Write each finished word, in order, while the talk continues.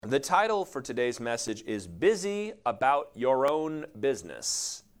The title for today's message is Busy About Your Own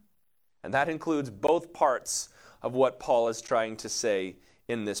Business. And that includes both parts of what Paul is trying to say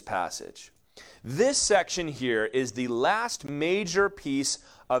in this passage. This section here is the last major piece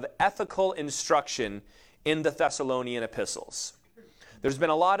of ethical instruction in the Thessalonian epistles. There's been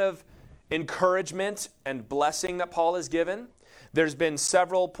a lot of encouragement and blessing that Paul has given. There's been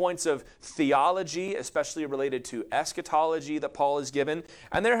several points of theology, especially related to eschatology, that Paul has given.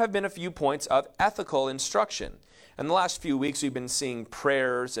 And there have been a few points of ethical instruction. In the last few weeks, we've been seeing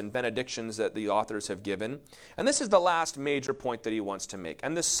prayers and benedictions that the authors have given. And this is the last major point that he wants to make.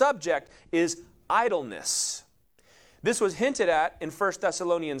 And the subject is idleness. This was hinted at in 1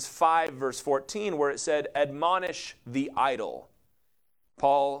 Thessalonians 5, verse 14, where it said, admonish the idle.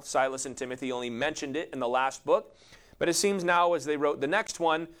 Paul, Silas, and Timothy only mentioned it in the last book. But it seems now, as they wrote the next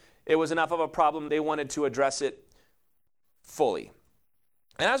one, it was enough of a problem they wanted to address it fully.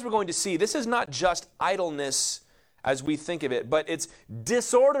 And as we're going to see, this is not just idleness as we think of it, but it's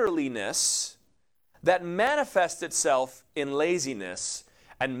disorderliness that manifests itself in laziness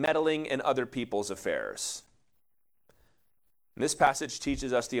and meddling in other people's affairs. And this passage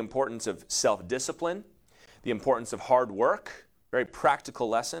teaches us the importance of self-discipline, the importance of hard work, very practical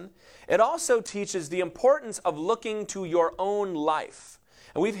lesson. It also teaches the importance of looking to your own life.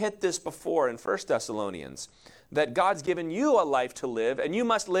 And we've hit this before in 1 Thessalonians, that God's given you a life to live, and you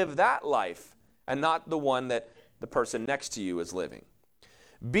must live that life, and not the one that the person next to you is living.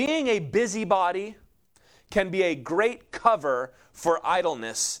 Being a busybody can be a great cover for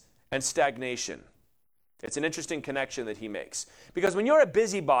idleness and stagnation. It's an interesting connection that he makes. Because when you're a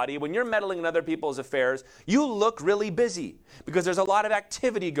busybody, when you're meddling in other people's affairs, you look really busy because there's a lot of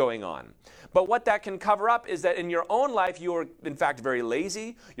activity going on. But what that can cover up is that in your own life, you are in fact very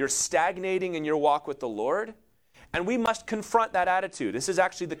lazy. You're stagnating in your walk with the Lord. And we must confront that attitude. This is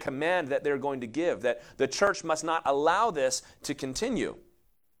actually the command that they're going to give, that the church must not allow this to continue.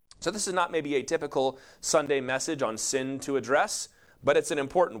 So this is not maybe a typical Sunday message on sin to address, but it's an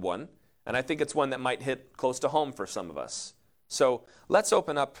important one. And I think it's one that might hit close to home for some of us. So let's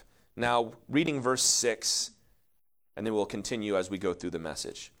open up now, reading verse 6, and then we'll continue as we go through the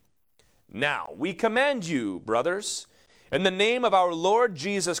message. Now, we command you, brothers, in the name of our Lord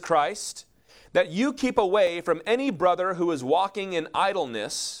Jesus Christ, that you keep away from any brother who is walking in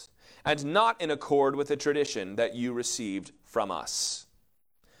idleness and not in accord with the tradition that you received from us.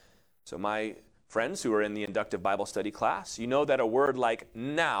 So my friends who are in the inductive Bible study class, you know that a word like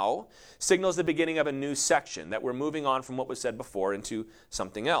now signals the beginning of a new section, that we're moving on from what was said before into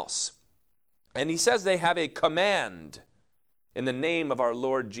something else. And he says they have a command in the name of our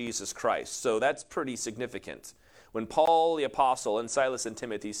Lord Jesus Christ. So that's pretty significant. When Paul the apostle and Silas and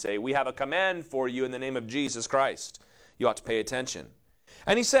Timothy say, we have a command for you in the name of Jesus Christ, you ought to pay attention.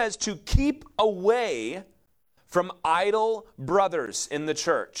 And he says to keep away from idle brothers in the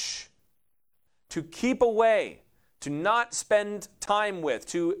church. To keep away, to not spend time with,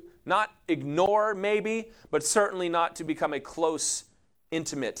 to not ignore maybe, but certainly not to become a close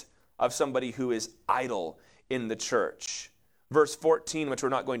intimate of somebody who is idle in the church. Verse 14, which we're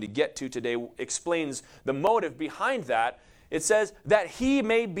not going to get to today, explains the motive behind that. It says that he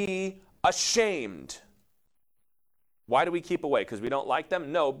may be ashamed. Why do we keep away? Because we don't like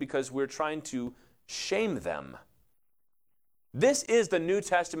them? No, because we're trying to shame them. This is the New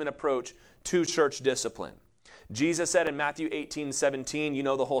Testament approach to church discipline. Jesus said in Matthew 18:17, you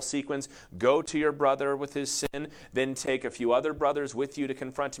know the whole sequence, go to your brother with his sin, then take a few other brothers with you to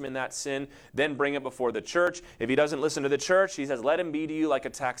confront him in that sin, then bring it before the church. If he doesn't listen to the church, he says, let him be to you like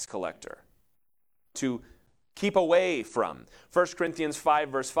a tax collector. To keep away from. 1 Corinthians 5,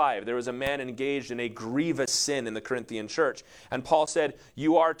 verse 5, there was a man engaged in a grievous sin in the Corinthian church. And Paul said,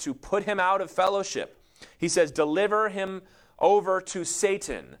 you are to put him out of fellowship. He says, deliver him over to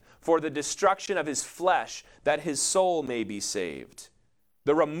Satan for the destruction of his flesh, that his soul may be saved.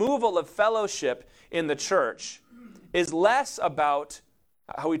 The removal of fellowship in the church is less about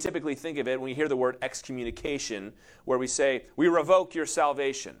how we typically think of it when we hear the word excommunication, where we say, we revoke your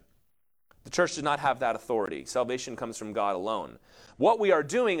salvation. The church does not have that authority. Salvation comes from God alone. What we are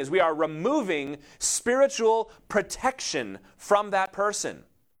doing is we are removing spiritual protection from that person.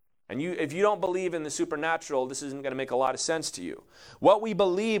 And if you don't believe in the supernatural, this isn't going to make a lot of sense to you. What we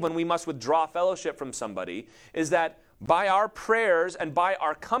believe when we must withdraw fellowship from somebody is that by our prayers and by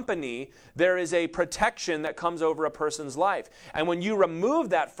our company, there is a protection that comes over a person's life. And when you remove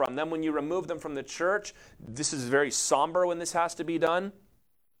that from them, when you remove them from the church, this is very somber when this has to be done.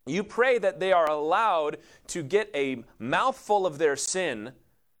 You pray that they are allowed to get a mouthful of their sin,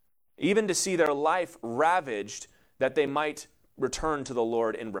 even to see their life ravaged, that they might return to the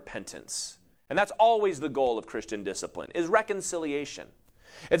Lord in repentance. And that's always the goal of Christian discipline, is reconciliation.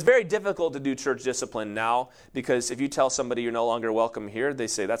 It's very difficult to do church discipline now because if you tell somebody you're no longer welcome here, they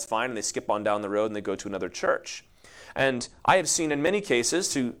say that's fine and they skip on down the road and they go to another church. And I have seen in many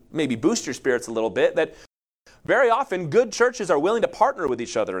cases, to maybe boost your spirits a little bit, that very often good churches are willing to partner with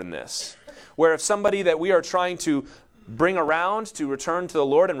each other in this. Where if somebody that we are trying to bring around to return to the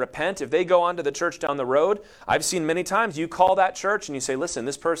Lord and repent, if they go on to the church down the road, I've seen many times you call that church and you say, listen,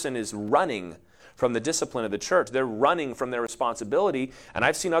 this person is running from the discipline of the church. They're running from their responsibility. And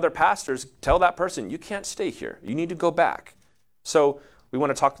I've seen other pastors tell that person, you can't stay here. You need to go back. So we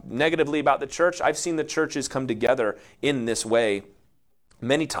want to talk negatively about the church. I've seen the churches come together in this way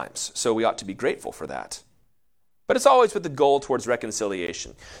many times. So we ought to be grateful for that. But it's always with the goal towards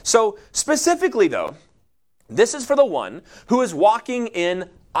reconciliation. So specifically though, this is for the one who is walking in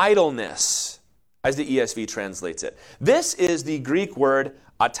idleness, as the ESV translates it. This is the Greek word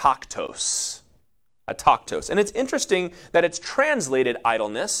ataktos. Ataktos. And it's interesting that it's translated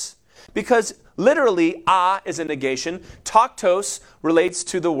idleness because literally is a negation. Taktos relates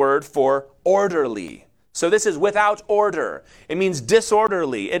to the word for orderly. So this is without order. It means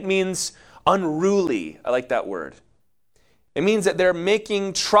disorderly. It means unruly. I like that word. It means that they're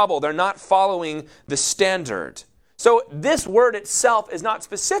making trouble. They're not following the standard. So this word itself is not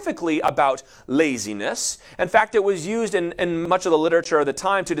specifically about laziness. In fact, it was used in much of the literature of the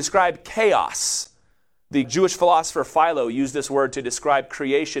time to describe chaos. The Jewish philosopher Philo used this word to describe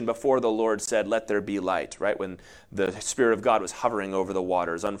creation before the Lord said, let there be light, right? When the Spirit of God was hovering over the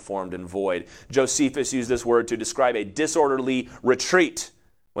waters, unformed and void. Josephus used this word to describe a disorderly retreat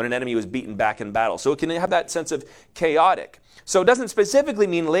when an enemy was beaten back in battle. So it can have that sense of chaotic. So it doesn't specifically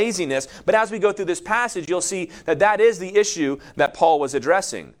mean laziness, but as we go through this passage, you'll see that that is the issue that Paul was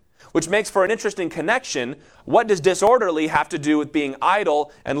addressing, which makes for an interesting connection. What does disorderly have to do with being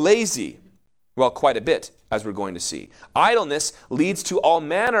idle and lazy? Well, quite a bit, as we're going to see. Idleness leads to all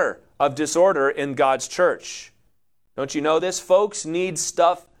manner of disorder in God's church. Don't you know this? Folks need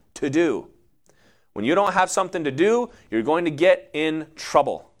stuff to do. When you don't have something to do, you're going to get in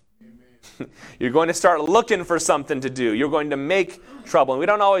trouble. You're going to start looking for something to do. You're going to make trouble. And we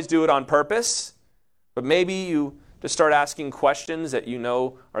don't always do it on purpose, but maybe you just start asking questions that you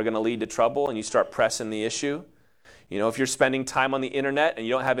know are going to lead to trouble and you start pressing the issue. You know, if you're spending time on the internet and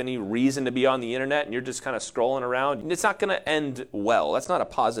you don't have any reason to be on the internet and you're just kind of scrolling around, it's not going to end well. That's not a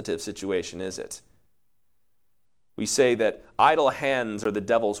positive situation, is it? We say that idle hands are the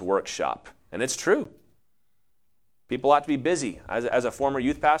devil's workshop, and it's true. People ought to be busy. As a former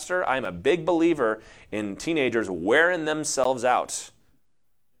youth pastor, I'm a big believer in teenagers wearing themselves out.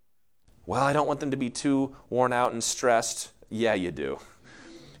 Well, I don't want them to be too worn out and stressed. Yeah, you do.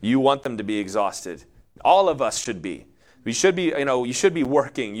 You want them to be exhausted. All of us should be. We should be, you should be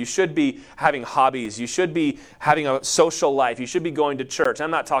working. You should be having hobbies. You should be having a social life. You should be going to church.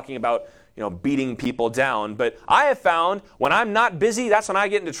 I'm not talking about, beating people down, but I have found when I'm not busy, that's when I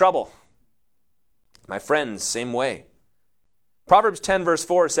get into trouble. My friends, same way. Proverbs 10 verse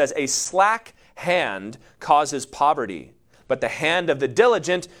 4 says, a slack hand causes poverty, but the hand of the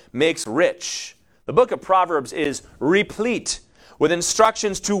diligent makes rich. The book of Proverbs is replete with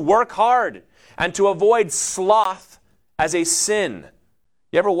instructions to work hard and to avoid sloth as a sin.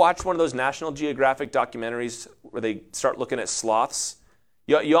 You ever watch one of those National Geographic documentaries where they start looking at sloths?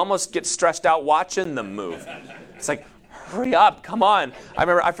 You almost get stressed out watching them move. It's like, hurry up, come on.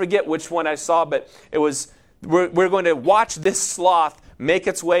 I forget which one I saw, but it was, we're going to watch this sloth make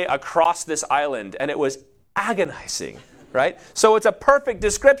its way across this island, and it was agonizing, right? So it's a perfect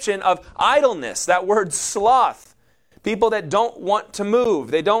description of idleness, that word sloth. People that don't want to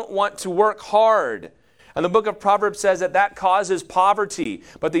move, they don't want to work hard. And the book of Proverbs says that causes poverty.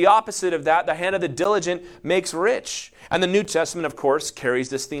 But the opposite of that, the hand of the diligent makes rich. And the New Testament, of course, carries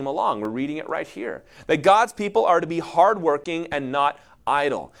this theme along. We're reading it right here. That God's people are to be hardworking and not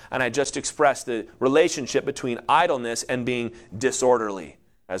idle. And I just expressed the relationship between idleness and being disorderly,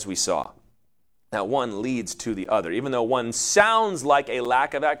 as we saw. That one leads to the other. Even though one sounds like a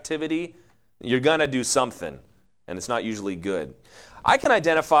lack of activity, you're going to do something. And it's not usually good. I can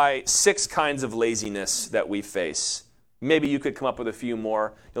identify 6 kinds of laziness that we face. Maybe you could come up with a few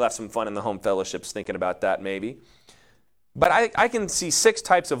more. You'll have some fun in the home fellowships thinking about that maybe. But I can see 6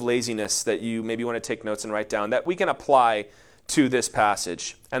 types of laziness that you maybe want to take notes and write down that we can apply to this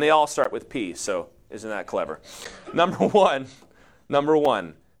passage. And they all start with P, so isn't that clever? Number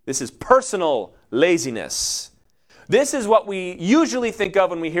one, this is personal laziness. This is what we usually think of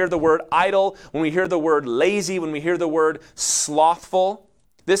when we hear the word idle, when we hear the word lazy, when we hear the word slothful.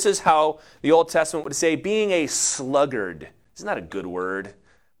 This is how the Old Testament would say being a sluggard. Does Isn't that a good word?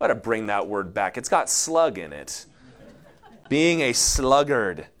 I ought to bring that word back. It's got slug in it. Being a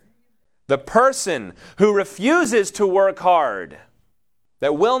sluggard. The person who refuses to work hard,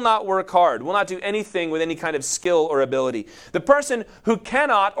 that will not work hard, will not do anything with any kind of skill or ability. The person who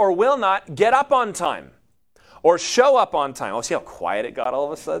cannot or will not get up on time or show up on time. Oh, see how quiet it got all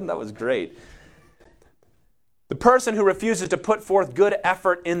of a sudden? That was great. The person who refuses to put forth good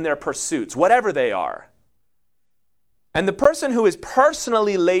effort in their pursuits, whatever they are. And the person who is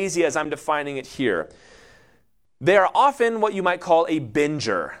personally lazy, as I'm defining it here, they are often what you might call a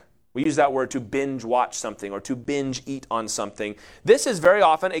binger. We use that word to binge watch something or to binge eat on something. This is very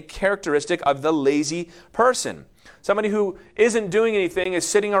often a characteristic of the lazy person. Somebody who isn't doing anything, is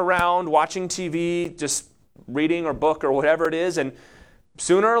sitting around watching TV, just reading or book or whatever it is, and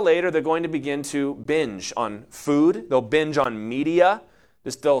sooner or later they're going to begin to binge on food. They'll binge on media.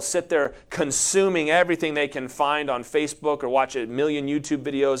 They'll sit there consuming everything they can find on Facebook or watch a million YouTube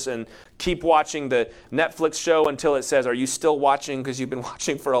videos and keep watching the Netflix show until it says, "Are you still watching?" because you've been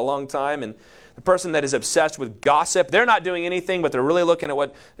watching for a long time. And the person that is obsessed with gossip, they're not doing anything, but they're really looking at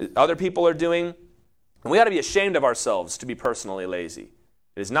what other people are doing. And we ought to be ashamed of ourselves to be personally lazy.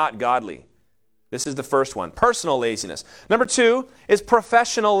 It is not godly. This is the first one, personal laziness. Number 2 is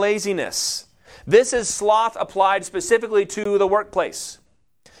professional laziness. This is sloth applied specifically to the workplace.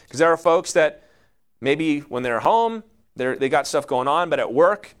 Because there are folks that maybe when they're home, they got stuff going on, but at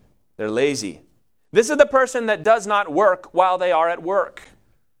work, they're lazy. This is the person that does not work while they are at work.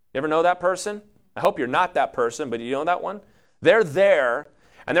 You ever know that person? I hope you're not that person, but you know that one? They're there,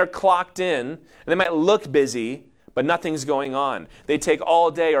 and they're clocked in, and they might look busy, but nothing's going on. They take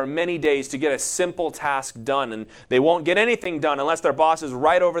all day or many days to get a simple task done, and they won't get anything done unless their boss is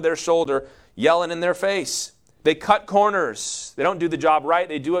right over their shoulder yelling in their face. They cut corners. They don't do the job right.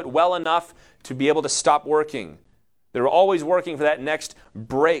 They do it well enough to be able to stop working. They're always working for that next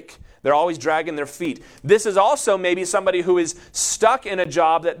break. They're always dragging their feet. This is also maybe somebody who is stuck in a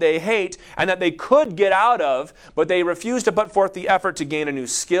job that they hate and that they could get out of, but they refuse to put forth the effort to gain a new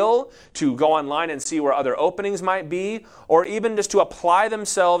skill, to go online and see where other openings might be, or even just to apply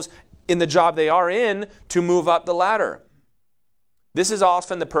themselves in the job they are in to move up the ladder. This is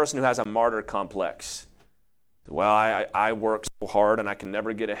often the person who has a martyr complex. Well, I work so hard and I can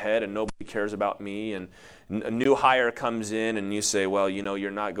never get ahead and nobody cares about me. And a new hire comes in and you say, well, you know,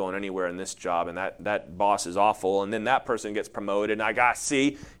 you're not going anywhere in this job and that boss is awful. And then that person gets promoted and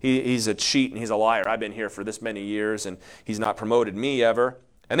see, he's a cheat and he's a liar. I've been here for this many years and he's not promoted me ever.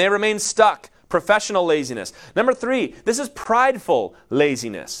 And they remain stuck. Professional laziness. Number 3, this is prideful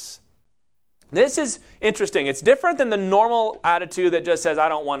laziness. This is interesting. It's different than the normal attitude that just says, I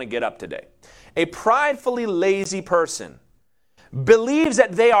don't want to get up today. A pridefully lazy person believes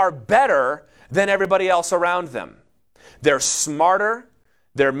that they are better than everybody else around them. They're smarter,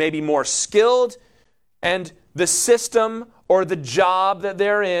 they're maybe more skilled, and the system or the job that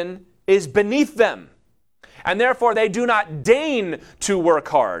they're in is beneath them. And therefore, they do not deign to work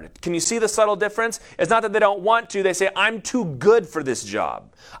hard. Can you see the subtle difference? It's not that they don't want to. They say, I'm too good for this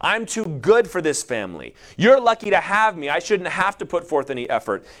job. I'm too good for this family. You're lucky to have me. I shouldn't have to put forth any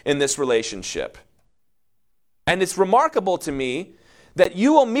effort in this relationship. And it's remarkable to me that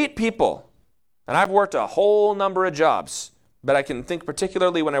you will meet people, and I've worked a whole number of jobs, but I can think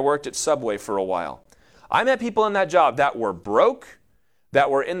particularly when I worked at Subway for a while. I met people in that job that were broke, that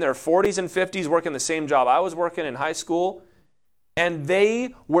were in their 40s and 50s working the same job I was working in high school, and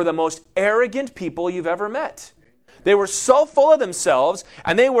they were the most arrogant people you've ever met. They were so full of themselves,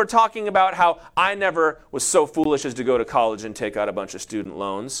 and they were talking about how I never was so foolish as to go to college and take out a bunch of student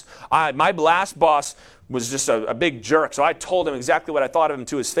loans. My last boss was just a big jerk, so I told him exactly what I thought of him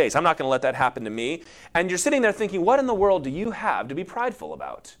to his face. I'm not going to let that happen to me. And you're sitting there thinking, what in the world do you have to be prideful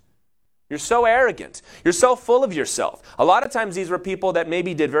about? You're so arrogant. You're so full of yourself. A lot of times these were people that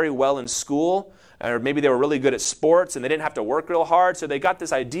maybe did very well in school, or maybe they were really good at sports and they didn't have to work real hard, so they got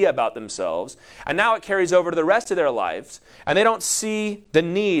this idea about themselves. And now it carries over to the rest of their lives, and they don't see the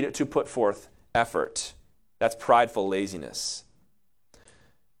need to put forth effort. That's prideful laziness.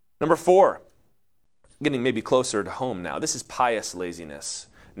 Number 4, getting maybe closer to home now. This is pious laziness.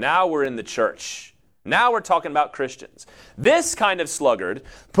 Now we're in the church. Now we're talking about Christians. This kind of sluggard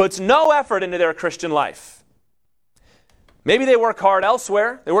puts no effort into their Christian life. Maybe they work hard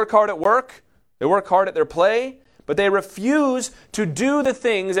elsewhere. They work hard at work. They work hard at their play. But they refuse to do the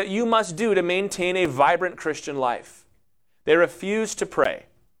things that you must do to maintain a vibrant Christian life. They refuse to pray.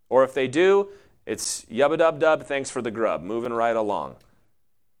 Or if they do, it's yubba-dub-dub, thanks for the grub, moving right along.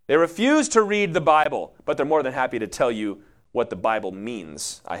 They refuse to read the Bible, but they're more than happy to tell you what the Bible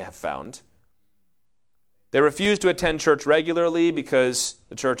means, I have found. They refuse to attend church regularly because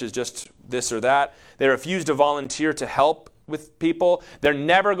the church is just this or that. They refuse to volunteer to help with people. They're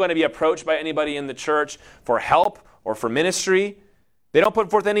never going to be approached by anybody in the church for help or for ministry. They don't put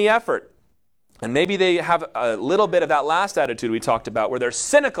forth any effort. And maybe they have a little bit of that last attitude we talked about, where they're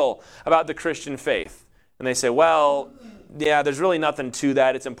cynical about the Christian faith. And they say, well, yeah, there's really nothing to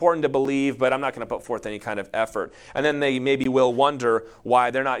that. It's important to believe, but I'm not going to put forth any kind of effort. And then they maybe will wonder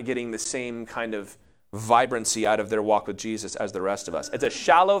why they're not getting the same kind of vibrancy out of their walk with Jesus as the rest of us. It's a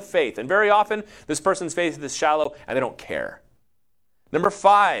shallow faith. And very often, this person's faith is shallow and they don't care. Number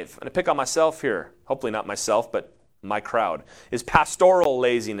 5, I'm going to pick on myself here. Hopefully not myself, but my crowd, is pastoral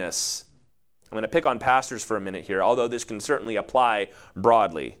laziness. I'm going to pick on pastors for a minute here, although this can certainly apply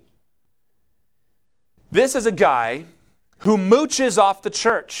broadly. This is a guy who mooches off the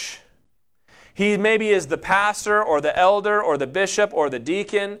church. He maybe is the pastor or the elder or the bishop or the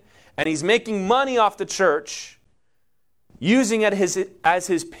deacon, and he's making money off the church, using it as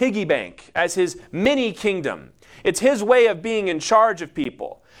his piggy bank, as his mini kingdom. It's his way of being in charge of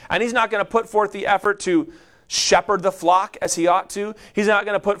people. And he's not going to put forth the effort to shepherd the flock as he ought to. He's not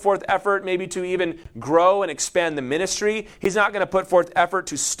going to put forth effort maybe to even grow and expand the ministry. He's not going to put forth effort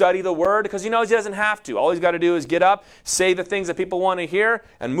to study the word because he knows he doesn't have to. All he's got to do is get up, say the things that people want to hear,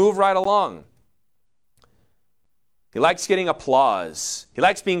 and move right along. He likes getting applause. He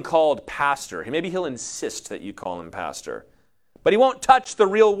likes being called pastor. Maybe he'll insist that you call him pastor. But he won't touch the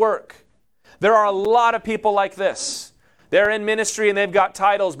real work. There are a lot of people like this. They're in ministry and they've got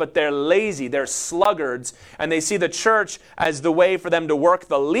titles, but they're lazy, they're sluggards, and they see the church as the way for them to work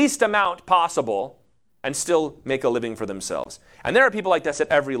the least amount possible and still make a living for themselves. And there are people like this at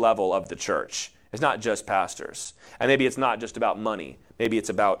every level of the church. It's not just pastors. And maybe it's not just about money. Maybe it's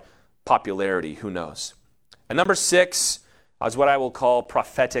about popularity. Who knows? And number 6 is what I will call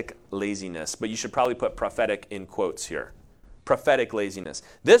prophetic laziness. But you should probably put prophetic in quotes here. Prophetic laziness.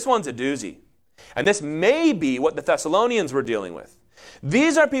 This one's a doozy. And this may be what the Thessalonians were dealing with.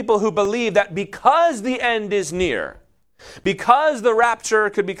 These are people who believe that because the end is near, because the rapture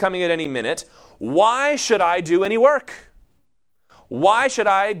could be coming at any minute, why should I do any work? Why should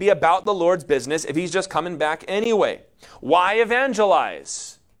I be about the Lord's business if he's just coming back anyway? Why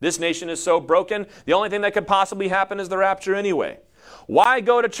evangelize? This nation is so broken, the only thing that could possibly happen is the rapture anyway. Why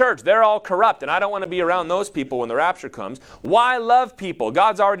go to church? They're all corrupt, and I don't want to be around those people when the rapture comes. Why love people?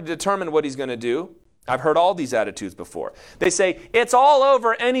 God's already determined what he's going to do. I've heard all these attitudes before. They say, it's all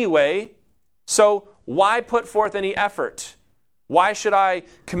over anyway, so why put forth any effort? Why should I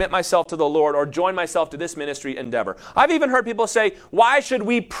commit myself to the Lord or join myself to this ministry endeavor? I've even heard people say, why should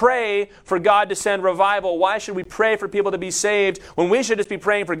we pray for God to send revival? Why should we pray for people to be saved when we should just be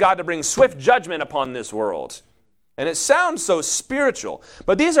praying for God to bring swift judgment upon this world? And it sounds so spiritual,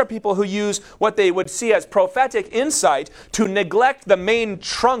 but these are people who use what they would see as prophetic insight to neglect the main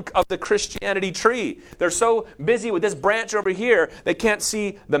trunk of the Christianity tree. They're so busy with this branch over here, they can't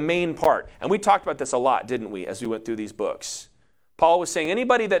see the main part. And we talked about this a lot, didn't we, as we went through these books? Paul was saying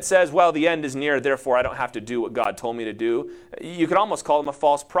anybody that says, well, the end is near, therefore I don't have to do what God told me to do, you could almost call them a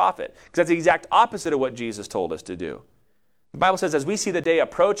false prophet, because that's the exact opposite of what Jesus told us to do. The Bible says as we see the day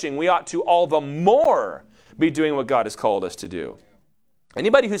approaching, we ought to all the more be doing what God has called us to do.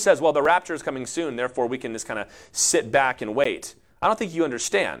 Anybody who says, well, the rapture is coming soon, therefore we can just kind of sit back and wait, I don't think you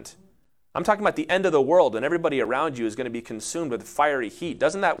understand. I'm talking about the end of the world and everybody around you is going to be consumed with fiery heat.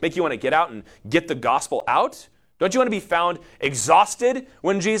 Doesn't that make you want to get out and get the gospel out? Don't you want to be found exhausted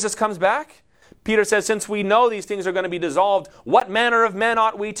when Jesus comes back? Peter says, since we know these things are going to be dissolved, what manner of men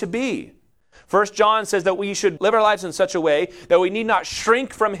ought we to be? 1 John says that we should live our lives in such a way that we need not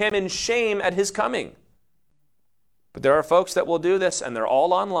shrink from him in shame at his coming. But there are folks that will do this, and they're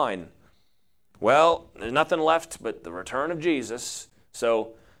all online. Well, there's nothing left but the return of Jesus,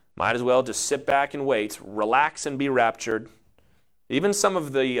 so might as well just sit back and wait, relax and be raptured. Even some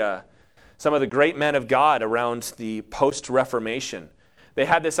of the great men of God around the post-Reformation, they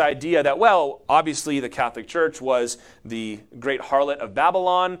had this idea that, well, obviously the Catholic Church was the great harlot of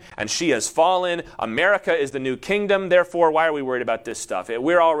Babylon, and she has fallen. America is the new kingdom, therefore why are we worried about this stuff?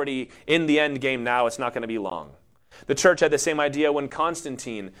 We're already in the end game now, it's not going to be long. The church had the same idea when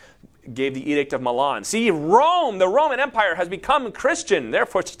Constantine gave the Edict of Milan. See, Rome, the Roman Empire, has become Christian.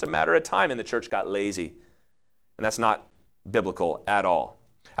 Therefore, it's just a matter of time. And the church got lazy. And that's not biblical at all.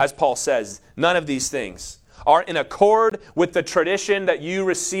 As Paul says, none of these things are in accord with the tradition that you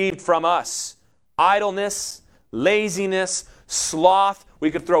received from us. Idleness, laziness, sloth.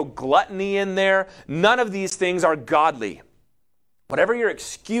 We could throw gluttony in there. None of these things are godly. Whatever your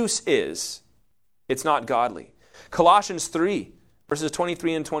excuse is, it's not godly. Colossians 3, Verses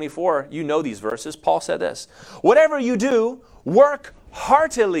 23 and 24, you know these verses. Paul said this, "Whatever you do, work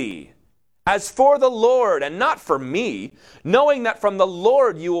heartily, as for the Lord and not for me, knowing that from the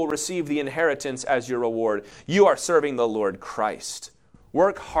Lord you will receive the inheritance as your reward. You are serving the Lord Christ."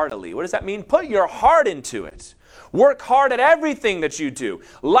 Work heartily. What does that mean? Put your heart into it. Work hard at everything that you do,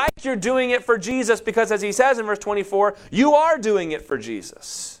 like you're doing it for Jesus, because as he says in verse 24, you are doing it for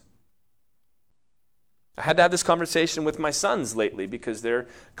Jesus. I had to have this conversation with my sons lately because they're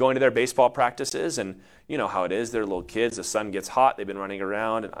going to their baseball practices, and you know how it is. They're little kids. The sun gets hot. They've been running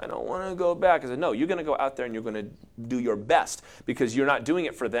around, and I don't want to go back. I said, no, you're going to go out there and you're going to do your best because you're not doing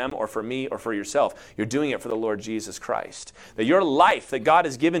it for them or for me or for yourself. You're doing it for the Lord Jesus Christ. That your life that God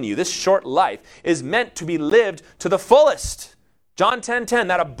has given you, this short life, is meant to be lived to the fullest. John 10:10,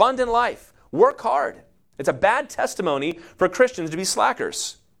 that abundant life. Work hard. It's a bad testimony for Christians to be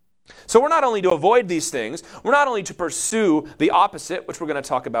slackers. So we're not only to avoid these things, we're not only to pursue the opposite, which we're going to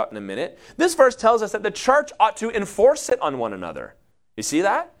talk about in a minute. This verse tells us that the church ought to enforce it on one another. You see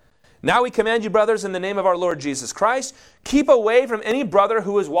that? "Now we command you, brothers, in the name of our Lord Jesus Christ, keep away from any brother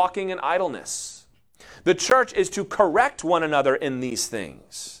who is walking in idleness." The church is to correct one another in these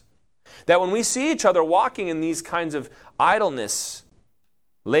things. That when we see each other walking in these kinds of idleness,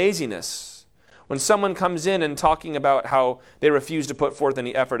 laziness, when someone comes in and talking about how they refuse to put forth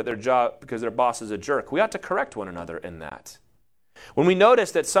any effort at their job because their boss is a jerk, we ought to correct one another in that. When we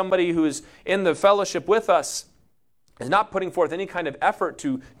notice that somebody who is in the fellowship with us is not putting forth any kind of effort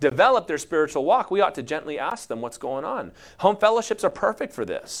to develop their spiritual walk, we ought to gently ask them what's going on. Home fellowships are perfect for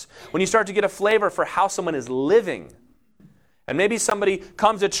this. When you start to get a flavor for how someone is living, and maybe somebody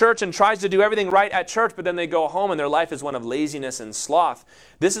comes to church and tries to do everything right at church, but then they go home and their life is one of laziness and sloth.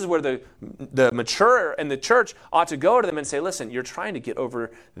 This is where the mature in the church ought to go to them and say, listen, you're trying to get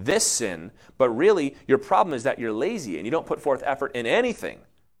over this sin, but really your problem is that you're lazy and you don't put forth effort in anything.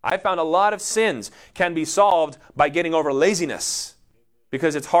 I found a lot of sins can be solved by getting over laziness,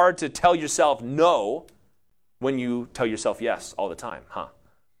 because it's hard to tell yourself no when you tell yourself yes all the time.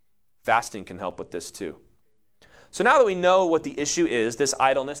 Fasting can help with this too. So now that we know what the issue is, this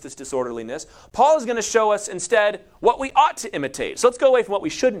idleness, this disorderliness, Paul is going to show us instead what we ought to imitate. So let's go away from what we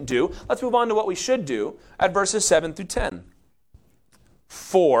shouldn't do. Let's move on to what we should do at verses 7 through 10.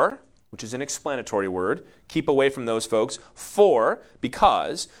 For, which is an explanatory word, keep away from those folks. For,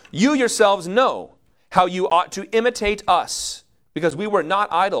 because you yourselves know how you ought to imitate us, because we were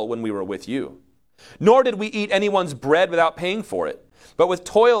not idle when we were with you. Nor did we eat anyone's bread without paying for it. But with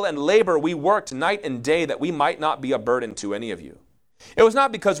toil and labor we worked night and day that we might not be a burden to any of you. It was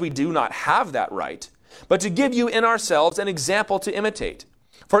not because we do not have that right, but to give you in ourselves an example to imitate.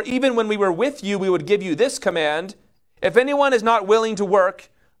 For even when we were with you, we would give you this command: if anyone is not willing to work,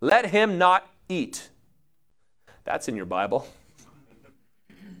 let him not eat. That's in your Bible.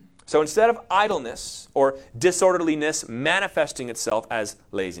 So instead of idleness or disorderliness manifesting itself as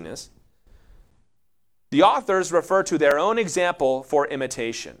laziness, the authors refer to their own example for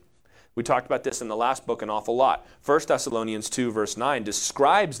imitation. We talked about this in the last book an awful lot. 1 Thessalonians 2 verse 9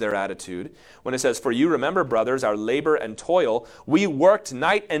 describes their attitude when it says, "For you remember, brothers, our labor and toil. We worked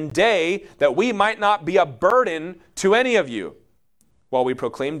night and day that we might not be a burden to any of you, while we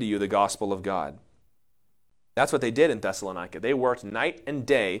proclaimed to you the gospel of God." That's what they did in Thessalonica. They worked night and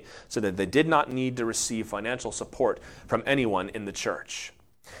day so that they did not need to receive financial support from anyone in the church.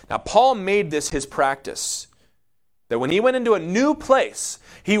 Now, Paul made this his practice, that when he went into a new place,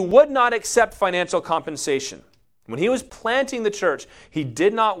 he would not accept financial compensation. When he was planting the church, he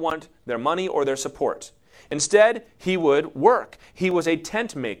did not want their money or their support. Instead, he would work. He was a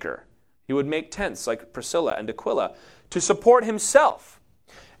tent maker. He would make tents like Priscilla and Aquila to support himself.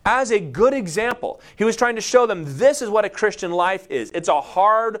 As a good example, he was trying to show them this is what a Christian life is. It's a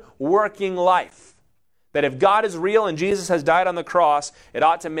hard-working life. That if God is real and Jesus has died on the cross, it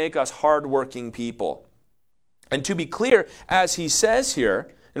ought to make us hard-working people. And to be clear, as he says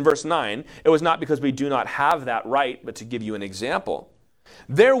here in verse 9, it was not because we do not have that right, but to give you an example.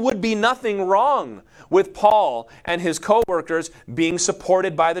 There would be nothing wrong with Paul and his co-workers being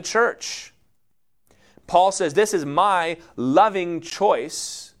supported by the church. Paul says, this is my loving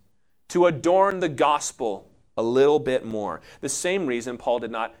choice to adorn the gospel a little bit more. The same reason Paul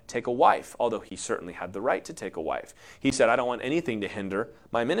did not take a wife, although he certainly had the right to take a wife. He said, I don't want anything to hinder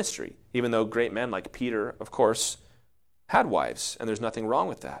my ministry, even though great men like Peter, of course, had wives, and there's nothing wrong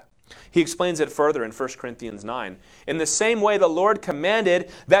with that. He explains it further in 1 Corinthians 9. In the same way, the Lord commanded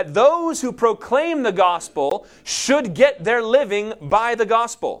that those who proclaim the gospel should get their living by the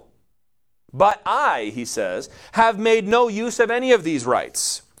gospel. But I, he says, have made no use of any of these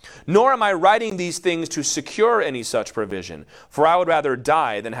rights. Nor am I writing these things to secure any such provision, for I would rather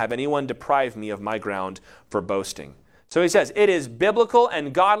die than have anyone deprive me of my ground for boasting. So he says, it is biblical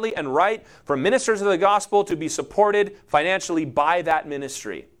and godly and right for ministers of the gospel to be supported financially by that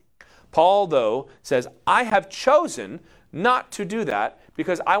ministry. Paul, though, says, I have chosen not to do that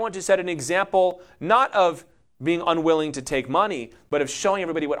because I want to set an example not of being unwilling to take money, but of showing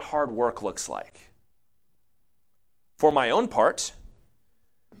everybody what hard work looks like. For my own part,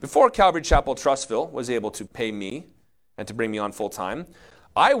 before Calvary Chapel Trustville was able to pay me and to bring me on full time,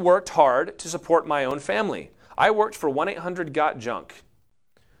 I worked hard to support my own family. I worked for 1-800-GOT-JUNK.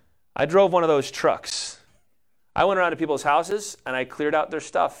 I drove one of those trucks. I went around to people's houses and I cleared out their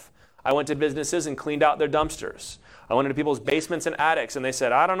stuff. I went to businesses and cleaned out their dumpsters. I went into people's basements and attics and they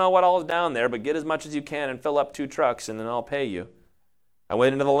said, I don't know what all is down there, but get as much as you can and fill up 2 trucks and then I'll pay you. I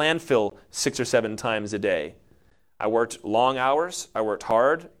went into the landfill 6 or 7 times a day. I worked long hours, I worked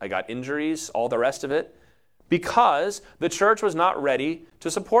hard, I got injuries, all the rest of it, because the church was not ready to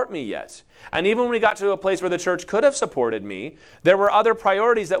support me yet. And even when we got to a place where the church could have supported me, there were other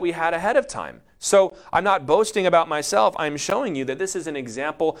priorities that we had ahead of time. So I'm not boasting about myself. I'm showing you that this is an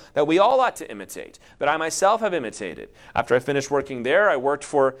example that we all ought to imitate, that I myself have imitated. After I finished working there, I worked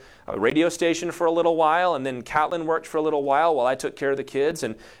for a radio station for a little while, and then Catlin worked for a little while I took care of the kids.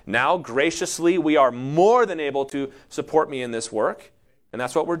 And now, graciously, we are more than able to support me in this work. And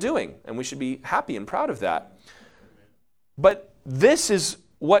that's what we're doing. And we should be happy and proud of that. But this is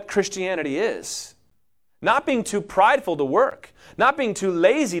what Christianity is. Not being too prideful to work, not being too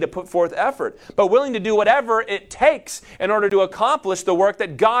lazy to put forth effort, but willing to do whatever it takes in order to accomplish the work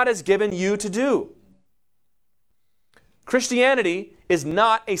that God has given you to do. Christianity is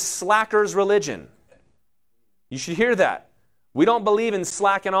not a slacker's religion. You should hear that. We don't believe in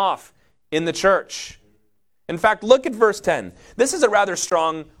slacking off in the church. In fact, look at verse 10. This is a rather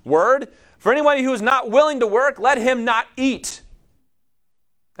strong word. For anybody who is not willing to work, let him not eat.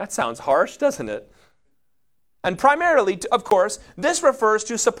 That sounds harsh, doesn't it? And primarily, of course, this refers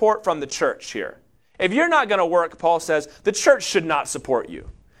to support from the church here. If you're not going to work, Paul says, the church should not support you.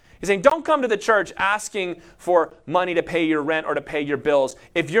 He's saying, don't come to the church asking for money to pay your rent or to pay your bills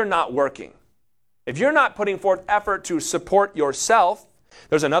if you're not working. If you're not putting forth effort to support yourself,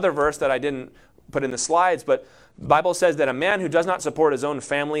 there's another verse that I didn't put in the slides, but the Bible says that a man who does not support his own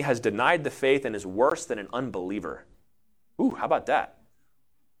family has denied the faith and is worse than an unbeliever. Ooh, how about that?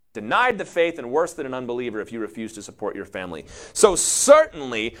 Denied the faith and worse than an unbeliever if you refuse to support your family. So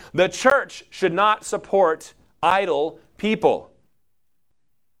certainly the church should not support idle people.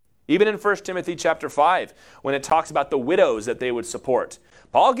 Even in 1 Timothy chapter 5, when it talks about the widows that they would support,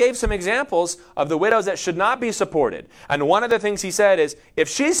 Paul gave some examples of the widows that should not be supported. And one of the things he said is, if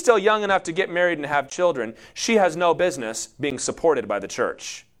she's still young enough to get married and have children, she has no business being supported by the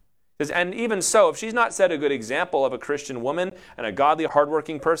church. And even so, if she's not set a good example of a Christian woman and a godly,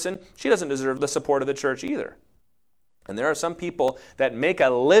 hardworking person, she doesn't deserve the support of the church either. And there are some people that make a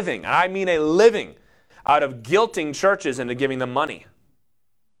living, I mean a living, out of guilting churches into giving them money.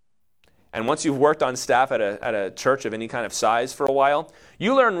 And once you've worked on staff at a church of any kind of size for a while,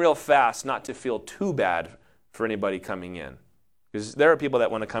 you learn real fast not to feel too bad for anybody coming in. Because there are people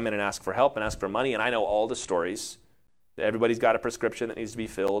that want to come in and ask for help and ask for money, and I know all the stories. Everybody's got a prescription that needs to be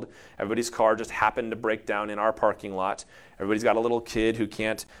filled. Everybody's car just happened to break down in our parking lot. Everybody's got a little kid who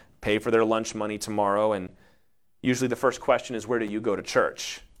can't pay for their lunch money tomorrow. And usually the first question is, where do you go to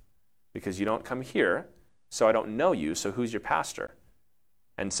church? Because you don't come here, so I don't know you, so who's your pastor?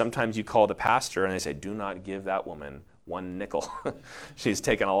 And sometimes you call the pastor and they say, do not give that woman one nickel. She's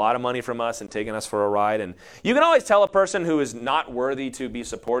taken a lot of money from us and taken us for a ride. And you can always tell a person who is not worthy to be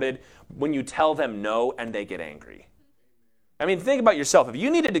supported when you tell them no and they get angry. I mean, think about yourself. If you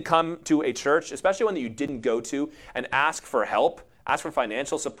needed to come to a church, especially one that you didn't go to, and ask for help, ask for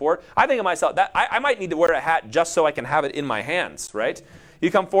financial support, I think of myself, that I might need to wear a hat just so I can have it in my hands, right? You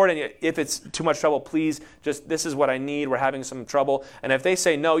come forward, and if it's too much trouble, please, just this is what I need, we're having some trouble. And if they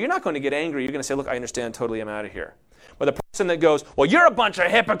say no, you're not going to get angry. You're going to say, look, I understand totally, I'm out of here. But the person that goes, well, you're a bunch of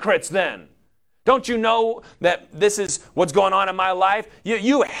hypocrites then. Don't you know that this is what's going on in my life?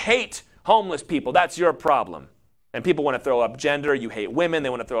 You hate homeless people. That's your problem. And people want to throw up gender, you hate women, they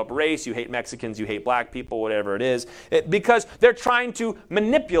want to throw up race, you hate Mexicans, you hate black people, whatever it is, because they're trying to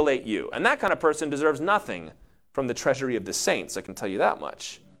manipulate you. And that kind of person deserves nothing from the treasury of the saints, I can tell you that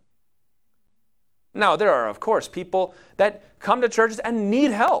much. Now, there are, of course, people that come to churches and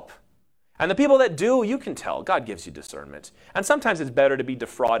need help. And the people that do, you can tell, God gives you discernment. And sometimes it's better to be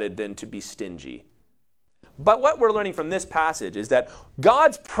defrauded than to be stingy. But what we're learning from this passage is that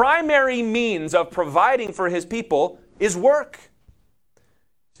God's primary means of providing for his people is work.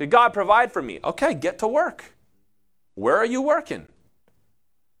 Say, God, provide for me. Okay, get to work. Where are you working?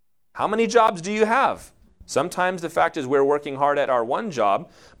 How many jobs do you have? Sometimes the fact is we're working hard at our one job,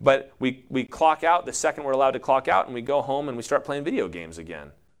 but we clock out the second we're allowed to clock out, and we go home and we start playing video games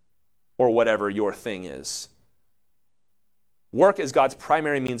again, or whatever your thing is. Work is God's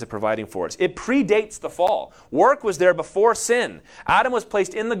primary means of providing for us. It predates the fall. Work was there before sin. Adam was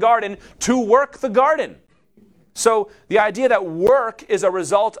placed in the garden to work the garden. So the idea that work is a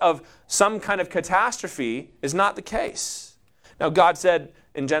result of some kind of catastrophe is not the case. Now, God said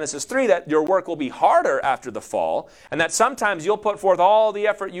in Genesis 3 that your work will be harder after the fall, and that sometimes you'll put forth all the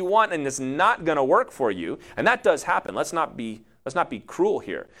effort you want and it's not going to work for you. And that does happen. Let's not be cruel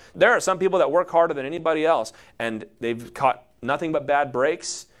here. There are some people that work harder than anybody else, and they've caught nothing but bad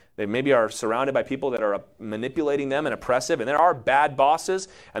breaks. They maybe are surrounded by people that are manipulating them and oppressive. And there are bad bosses.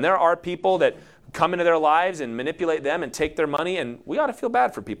 And there are people that come into their lives and manipulate them and take their money. And we ought to feel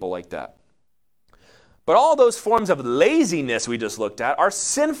bad for people like that. But all those forms of laziness we just looked at are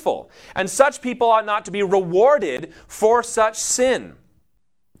sinful. And such people ought not to be rewarded for such sin.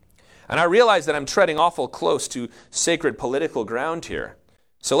 And I realize that I'm treading awful close to sacred political ground here.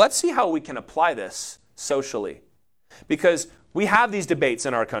 So let's see how we can apply this socially. Because we have these debates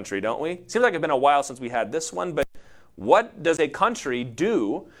in our country, don't we? It seems like it's been a while since we had this one, but what does a country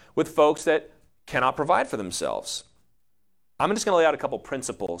do with folks that cannot provide for themselves? I'm just going to lay out a couple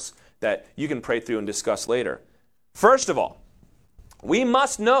principles that you can pray through and discuss later. First of all, we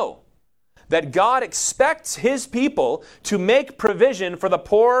must know that God expects His people to make provision for the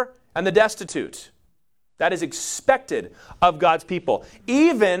poor and the destitute. That is expected of God's people,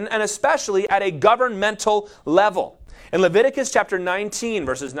 even and especially at a governmental level. In Leviticus chapter 19,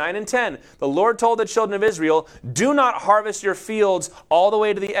 verses 9 and 10, the Lord told the children of Israel, "Do not harvest your fields all the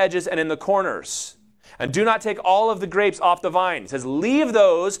way to the edges and in the corners. And do not take all of the grapes off the vine." It says, "Leave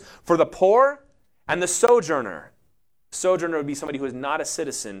those for the poor and the sojourner." Sojourner would be somebody who is not a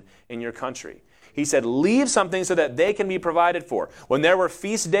citizen in your country. He said, leave something so that they can be provided for. When there were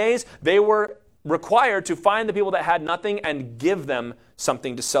feast days, they were required to find the people that had nothing and give them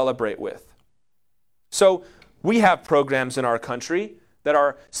something to celebrate with. So we have programs in our country that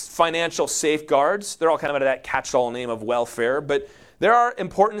are financial safeguards. They're all kind of under that catch-all name of welfare, but there are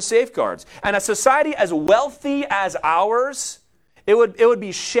important safeguards. And a society as wealthy as ours, it would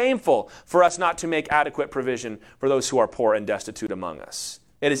be shameful for us not to make adequate provision for those who are poor and destitute among us.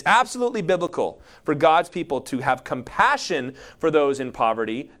 It is absolutely biblical for God's people to have compassion for those in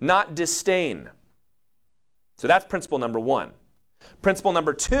poverty, not disdain. So that's principle number one. Principle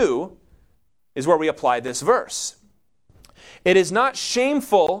number two is where we apply this verse. It is not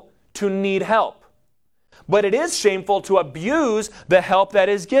shameful to need help, but it is shameful to abuse the help that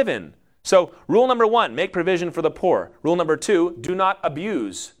is given. So rule number one, make provision for the poor. Rule number two, do not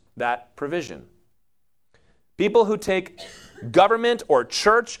abuse that provision. People who take government or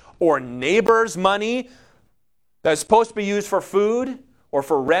church or neighbor's money that's supposed to be used for food or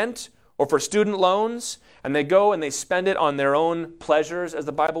for rent or for student loans, and they go and they spend it on their own pleasures, as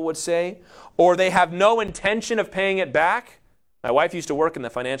the Bible would say, or they have no intention of paying it back. My wife used to work in the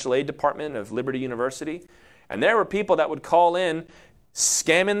financial aid department of Liberty University, and there were people that would call in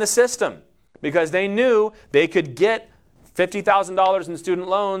scamming the system because they knew they could get $50,000 in student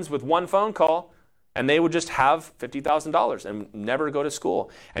loans with one phone call, and they would just have $50,000 and never go to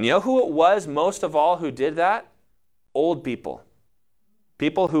school. And you know who it was most of all who did that? Old people.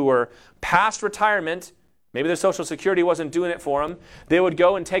 People who were past retirement. Maybe their Social Security wasn't doing it for them. They would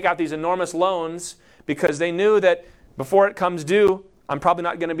go and take out these enormous loans because they knew that before it comes due, I'm probably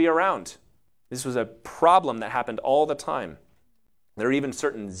not going to be around. This was a problem that happened all the time. There are even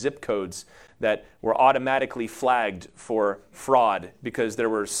certain zip codes that were automatically flagged for fraud because there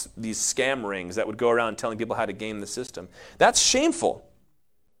were these scam rings that would go around telling people how to game the system. That's shameful.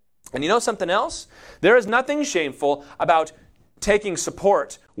 And you know something else? There is nothing shameful about taking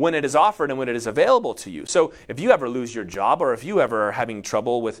support when it is offered and when it is available to you. So if you ever lose your job or if you ever are having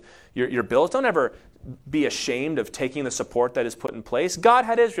trouble with your bills, don't ever be ashamed of taking the support that is put in place. God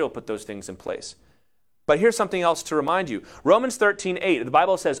had Israel put those things in place. But here's something else to remind you. Romans 13:8, the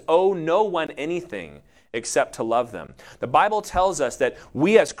Bible says, "Owe no one anything except to love them." The Bible tells us that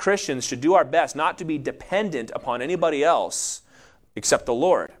we as Christians should do our best not to be dependent upon anybody else except the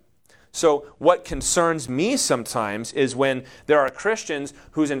Lord. So what concerns me sometimes is when there are Christians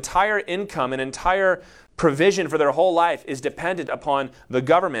whose entire income and entire provision for their whole life is dependent upon the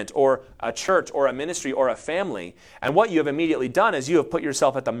government or a church or a ministry or a family. And what you have immediately done is you have put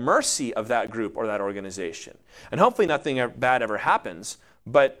yourself at the mercy of that group or that organization. And hopefully nothing bad ever happens.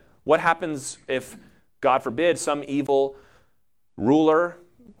 But what happens if, God forbid, some evil ruler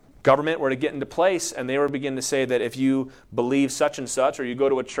government were to get into place and they were to begin to say that if you believe such and such, or you go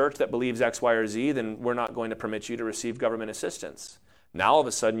to a church that believes X, Y, or Z, then we're not going to permit you to receive government assistance. Now all of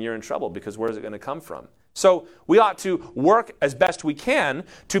a sudden you're in trouble because where is it going to come from? So we ought to work as best we can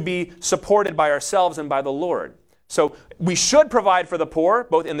to be supported by ourselves and by the Lord. So we should provide for the poor,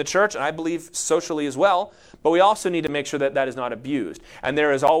 both in the church and I believe socially as well, but we also need to make sure that that is not abused. And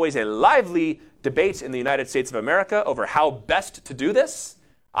there is always a lively debate in the United States of America over how best to do this.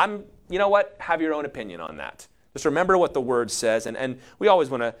 You know what? Have your own opinion on that. Just remember what the Word says, and we always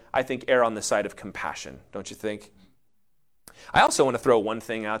want to, I think, err on the side of compassion, don't you think? I also want to throw one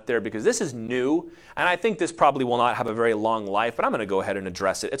thing out there because this is new, and I think this probably will not have a very long life, but I'm going to go ahead and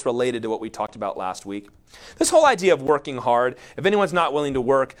address it. It's related to what we talked about last week. This whole idea of working hard, if anyone's not willing to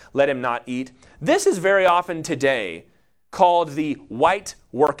work, let him not eat. This is very often today called the white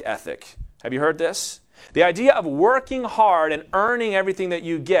work ethic. Have you heard this? The idea of working hard and earning everything that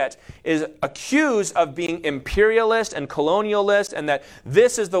you get is accused of being imperialist and colonialist, and that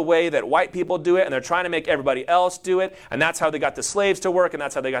this is the way that white people do it, and they're trying to make everybody else do it, and that's how they got the slaves to work, and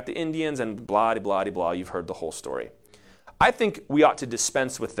that's how they got the Indians, and blah, blah, blah, blah. You've heard the whole story. I think we ought to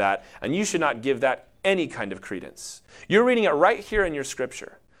dispense with that, and you should not give that any kind of credence. You're reading it right here in your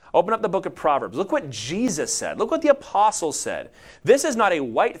scripture. Open up the book of Proverbs. Look what Jesus said. Look what the apostles said. This is not a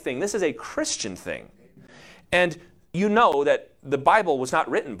white thing. This is a Christian thing. And you know that the Bible was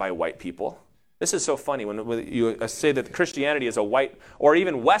not written by white people. This is so funny when you say that Christianity is a white or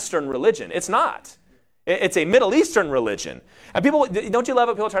even Western religion. It's not. It's a Middle Eastern religion. And people, don't you love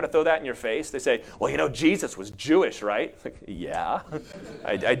it? People try to throw that in your face. They say, well, Jesus was Jewish, right? Like, yeah,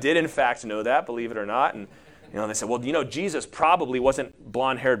 I did in fact know that, believe it or not. And they said, well, Jesus probably wasn't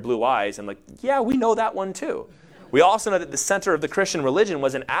blonde-haired, blue eyes. And yeah, we know that one too. We also know that the center of the Christian religion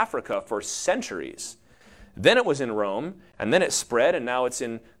was in Africa for centuries. Then it was in Rome, and then it spread, and now it's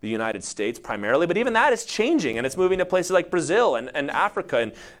in the United States primarily. But even that is changing, and it's moving to places like Brazil and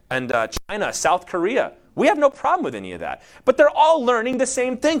Africa and China, South Korea. We have no problem with any of that. But they're all learning the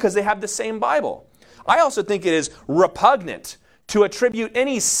same thing because they have the same Bible. I also think it is repugnant to attribute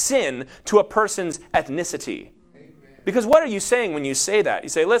any sin to a person's ethnicity. Because what are you saying when you say that? You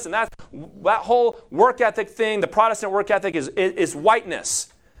say, listen, that whole work ethic thing, the Protestant work ethic is whiteness.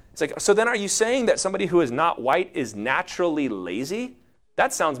 It's like, so then are you saying that somebody who is not white is naturally lazy?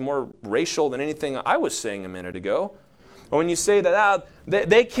 That sounds more racial than anything I was saying a minute ago. Or when you say that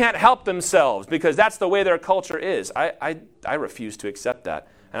they can't help themselves because that's the way their culture is. I refuse to accept that.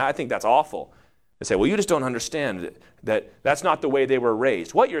 And I think that's awful. They say, well, you just don't understand that that's not the way they were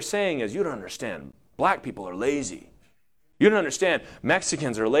raised. What you're saying is you don't understand. Black people are lazy. You don't understand.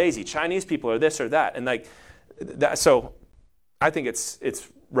 Mexicans are lazy. Chinese people are this or that. And that. So I think it's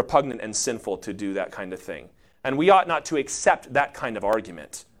repugnant and sinful to do that kind of thing. And we ought not to accept that kind of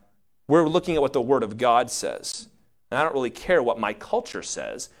argument. We're looking at what the Word of God says. And I don't really care what my culture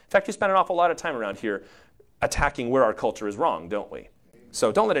says. In fact, we spend an awful lot of time around here attacking where our culture is wrong, don't we?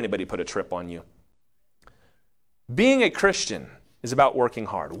 So don't let anybody put a trip on you. Being a Christian is about working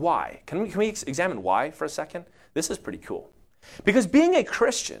hard. Why? Can we examine why for a second? This is pretty cool. Because being a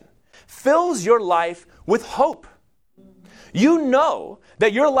Christian fills your life with hope. You know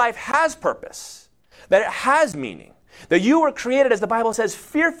that your life has purpose, that it has meaning, that you were created, as the Bible says,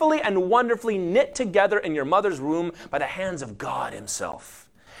 fearfully and wonderfully knit together in your mother's womb by the hands of God Himself.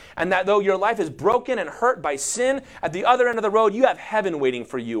 And that though your life is broken and hurt by sin, at the other end of the road, you have heaven waiting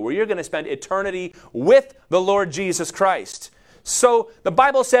for you, where you're going to spend eternity with the Lord Jesus Christ. So the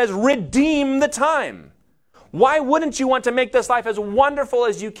Bible says, redeem the time. Why wouldn't you want to make this life as wonderful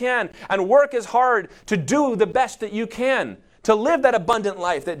as you can and work as hard to do the best that you can, to live that abundant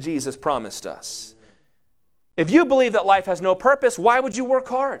life that Jesus promised us? If you believe that life has no purpose, why would you work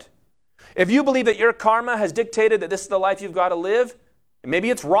hard? If you believe that your karma has dictated that this is the life you've got to live, maybe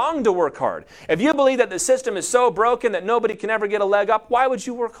it's wrong to work hard. If you believe that the system is so broken that nobody can ever get a leg up, why would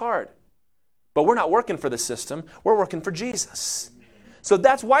you work hard? But we're not working for the system, we're working for Jesus. So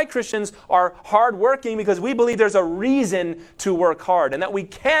that's why Christians are hardworking, because we believe there's a reason to work hard and that we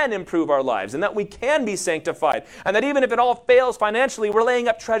can improve our lives and that we can be sanctified and that even if it all fails financially, we're laying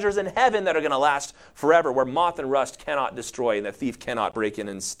up treasures in heaven that are going to last forever, where moth and rust cannot destroy and the thief cannot break in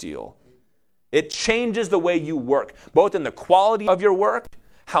and steal. It changes the way you work, both in the quality of your work,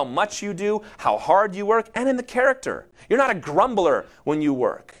 how much you do, how hard you work, and in the character. You're not a grumbler when you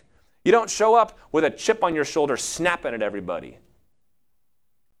work. You don't show up with a chip on your shoulder snapping at everybody.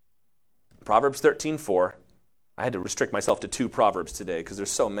 Proverbs 13:4. I had to restrict myself to 2 Proverbs today because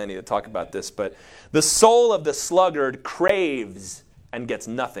there's so many that talk about this. But the soul of the sluggard craves and gets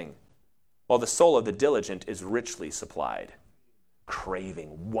nothing, while the soul of the diligent is richly supplied.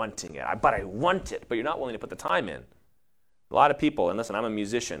 craving, wanting it. But I want it, but you're not willing to put the time in. A lot of people, and listen, I'm a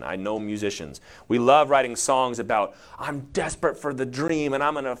musician. I know musicians. We love writing songs about, I'm desperate for the dream, and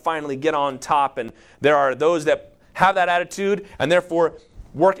I'm going to finally get on top. And there are those that have that attitude, and therefore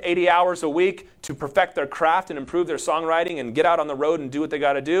work 80 hours a week to perfect their craft and improve their songwriting and get out on the road and do what they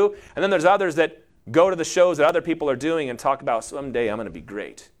got to do. And then there's others that go to the shows that other people are doing and talk about, someday I'm going to be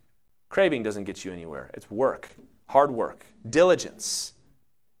great. Craving doesn't get you anywhere. It's work, hard work, diligence.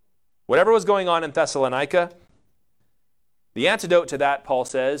 Whatever was going on in Thessalonica, the antidote to that, Paul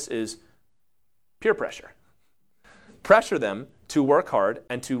says, is peer pressure. Pressure them to work hard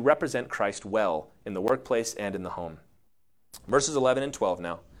and to represent Christ well in the workplace and in the home. Verses 11 and 12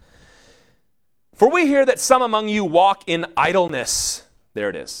 now. For we hear that some among you walk in idleness. There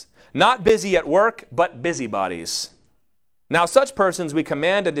it is. Not busy at work, but busybodies. Now such persons we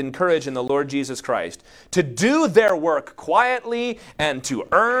command and encourage in the Lord Jesus Christ to do their work quietly and to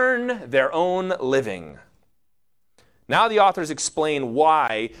earn their own living. Now the authors explain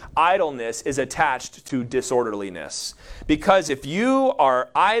why idleness is attached to disorderliness. Because if you are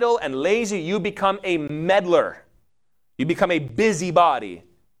idle and lazy, you become a meddler. You become a busybody.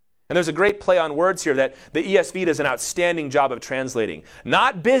 And there's a great play on words here that the ESV does an outstanding job of translating.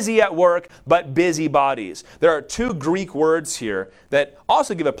 Not busy at work, but busybodies. There are two Greek words here that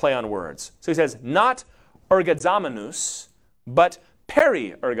also give a play on words. So he says, not ergozomenus, but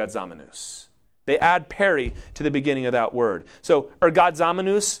peri-ergozomenus. They add peri to the beginning of that word. So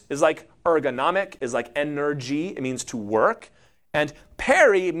ergozomenus is like ergonomic, is like energy. It means to work. And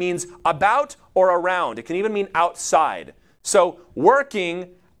peri means about or around. It can even mean outside. So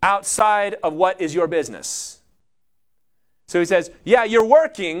working outside of what is your business. So he says, yeah, you're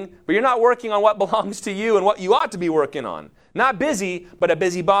working, but you're not working on what belongs to you and what you ought to be working on. Not busy, but a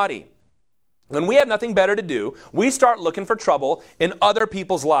busybody. When we have nothing better to do, we start looking for trouble in other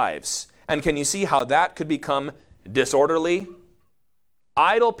people's lives. And can you see how that could become disorderly?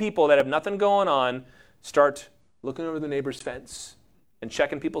 Idle people that have nothing going on start looking over the neighbor's fence and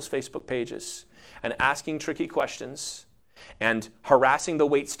checking people's Facebook pages and asking tricky questions and harassing the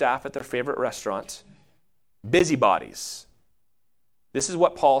waitstaff at their favorite restaurant. Busybodies. This is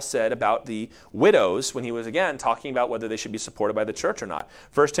what Paul said about the widows when he was, again, talking about whether they should be supported by the church or not.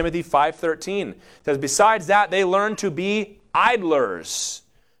 1 Timothy 5:13 says, besides that, they learn to be idlers,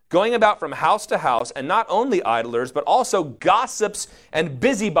 going about from house to house, and not only idlers, but also gossips and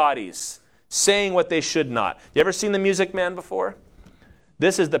busybodies, saying what they should not. You ever seen The Music Man before?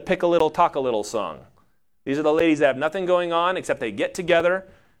 This is the Pick a Little, Talk a Little song. These are the ladies that have nothing going on except they get together,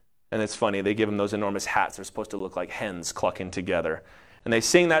 and it's funny, they give them those enormous hats. They're supposed to look like hens clucking together. And they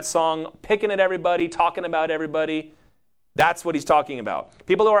sing that song, picking at everybody, talking about everybody. That's what he's talking about.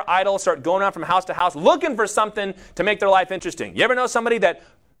 People who are idle start going around from house to house looking for something to make their life interesting. You ever know somebody that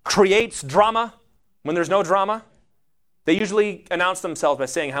creates drama when there's no drama? They usually announce themselves by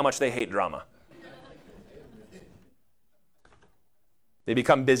saying how much they hate drama. They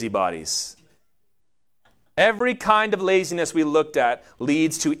become busybodies. Every kind of laziness we looked at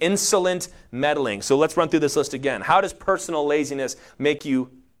leads to insolent meddling. So let's run through this list again. How does personal laziness make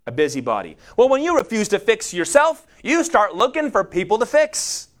you a busybody? Well, when you refuse to fix yourself, you start looking for people to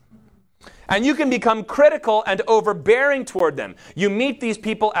fix. And you can become critical and overbearing toward them. You meet these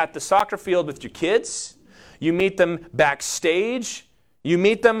people at the soccer field with your kids. You meet them backstage. You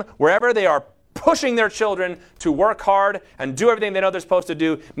meet them wherever they are pushing their children to work hard and do everything they know they're supposed to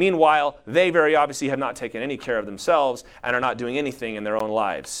do. Meanwhile, they very obviously have not taken any care of themselves and are not doing anything in their own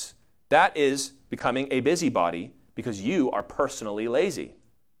lives. That is becoming a busybody because you are personally lazy.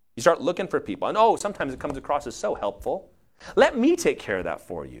 You start looking for people. And sometimes it comes across as so helpful. Let me take care of that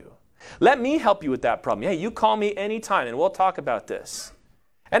for you. Let me help you with that problem. Hey, you call me anytime and we'll talk about this.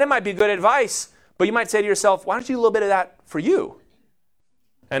 And it might be good advice, but you might say to yourself, why don't you do a little bit of that for you?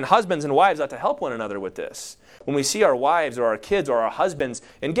 And husbands and wives ought to help one another with this. When we see our wives or our kids or our husbands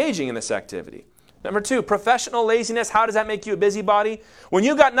engaging in this activity. Number 2, professional laziness. How does that make you a busybody? When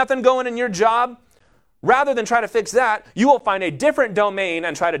you got nothing going in your job, rather than try to fix that, you will find a different domain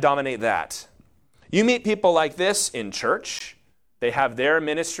and try to dominate that. You meet people like this in church. They have their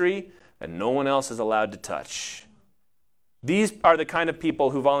ministry and no one else is allowed to touch. These are the kind of people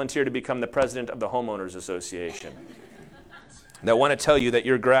who volunteer to become the president of the Homeowners Association. That want to tell you that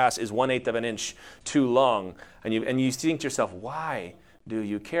your grass is 1/8 of an inch too long. And you think to yourself, why do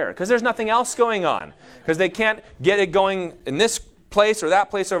you care? Because there's nothing else going on. Because they can't get it going in this place or that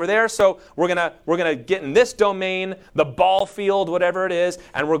place over there. So we're gonna get in this domain, the ball field, whatever it is,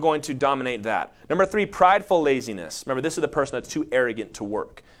 and we're going to dominate that. Number 3, prideful laziness. Remember, this is the person that's too arrogant to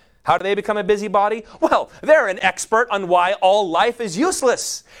work. How do they become a busybody? Well, they're an expert on why all life is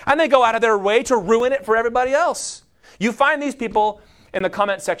useless. And they go out of their way to ruin it for everybody else. You find these people in the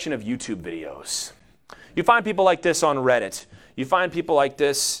comment section of YouTube videos. You find people like this on Reddit. You find people like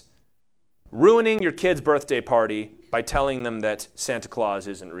this ruining your kid's birthday party by telling them that Santa Claus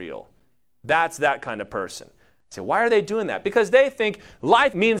isn't real. That's that kind of person. So why are they doing that? Because they think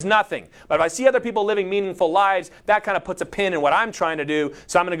life means nothing. But if I see other people living meaningful lives, that kind of puts a pin in what I'm trying to do,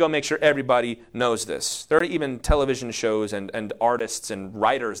 so I'm going to go make sure everybody knows this. There are even television shows and artists and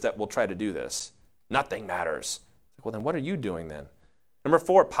writers that will try to do this. Nothing matters. Well, then what are you doing then? Number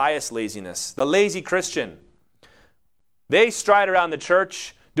 4, pious laziness. The lazy Christian. They stride around the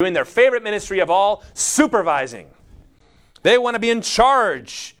church doing their favorite ministry of all, supervising. They want to be in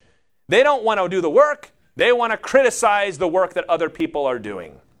charge. They don't want to do the work. They want to criticize the work that other people are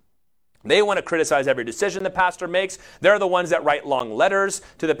doing. They want to criticize every decision the pastor makes. They're the ones that write long letters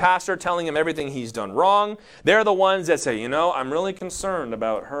to the pastor telling him everything he's done wrong. They're the ones that say, I'm really concerned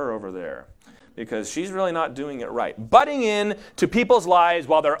about her over there because she's really not doing it right. Butting in to people's lives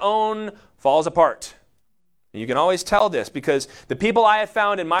while their own falls apart. You can always tell this because the people I have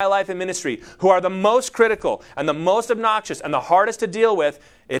found in my life and ministry who are the most critical and the most obnoxious and the hardest to deal with,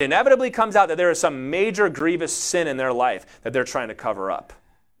 it inevitably comes out that there is some major grievous sin in their life that they're trying to cover up.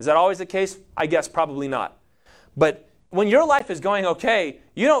 Is that always the case? I guess probably not. But when your life is going okay,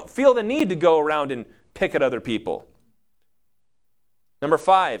 you don't feel the need to go around and pick at other people. Number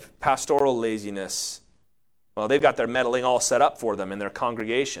 5, pastoral laziness. Well, they've got their meddling all set up for them in their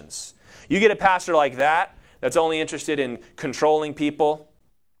congregations. You get a pastor like that, that's only interested in controlling people.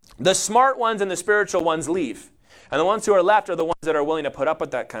 The smart ones and the spiritual ones leave. And the ones who are left are the ones that are willing to put up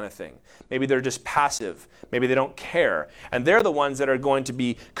with that kind of thing. Maybe they're just passive. Maybe they don't care. And they're the ones that are going to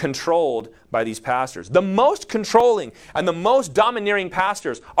be controlled by these pastors. The most controlling and the most domineering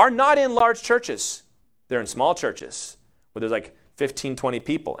pastors are not in large churches. They're in small churches where there's like 15, 20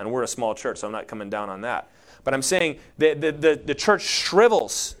 people. And we're a small church, so I'm not coming down on that. But I'm saying the church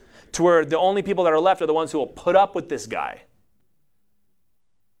shrivels to where the only people that are left are the ones who will put up with this guy.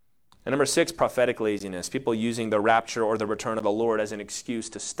 And number 6, prophetic laziness. People using the rapture or the return of the Lord as an excuse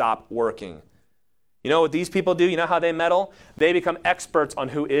to stop working. You know what these people do? You know how they meddle? They become experts on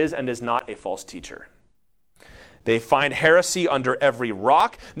who is and is not a false teacher. They find heresy under every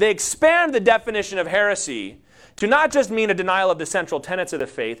rock. They expand the definition of heresy to not just mean a denial of the central tenets of the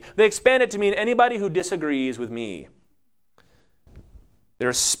faith. They expand it to mean anybody who disagrees with me. They're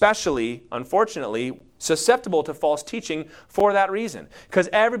especially, unfortunately, susceptible to false teaching for that reason. Because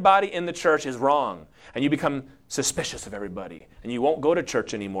everybody in the church is wrong. And you become suspicious of everybody. And you won't go to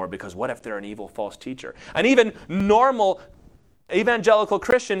church anymore because what if they're an evil false teacher? And even normal evangelical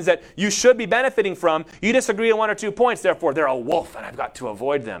Christians that you should be benefiting from, you disagree on 1 or 2 points, therefore they're a wolf and I've got to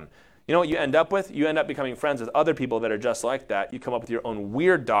avoid them. You know what you end up with? You end up becoming friends with other people that are just like that. You come up with your own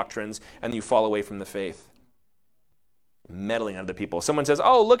weird doctrines and you fall away from the faith. Meddling other people. Someone says,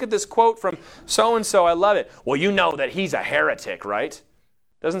 oh, look at this quote from so-and-so. I love it. Well, you know that he's a heretic, right?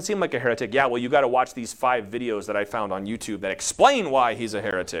 Doesn't seem like a heretic. Yeah, well, you got to watch these 5 videos that I found on YouTube that explain why he's a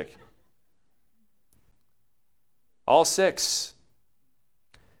heretic. All 6.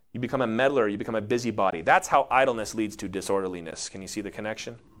 You become a meddler. You become a busybody. That's how idleness leads to disorderliness. Can you see the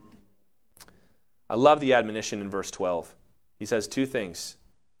connection? I love the admonition in verse 12. He says 2 things.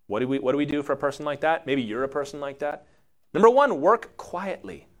 What do we do for a person like that? Maybe you're a person like that. Number 1, work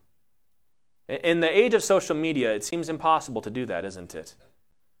quietly. In the age of social media, it seems impossible to do that, isn't it?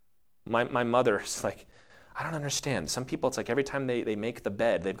 My mother's like, I don't understand. Some people, it's like every time they make the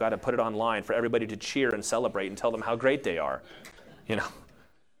bed, they've got to put it online for everybody to cheer and celebrate and tell them how great they are. You know?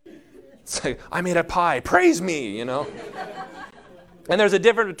 It's like, I made a pie, praise me, you know? And there's a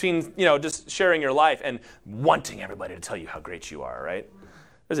difference between, just sharing your life and wanting everybody to tell you how great you are, right?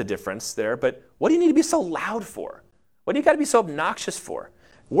 There's a difference there, but what do you need to be so loud for? What do you got to be so obnoxious for?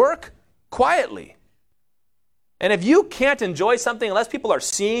 Work quietly. And if you can't enjoy something unless people are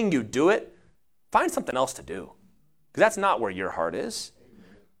seeing you do it, find something else to do. Because that's not where your heart is.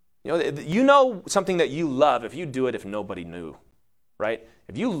 You know something that you love if you do it if nobody knew, right?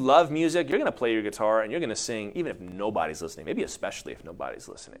 If you love music, you're going to play your guitar and you're going to sing even if nobody's listening, maybe especially if nobody's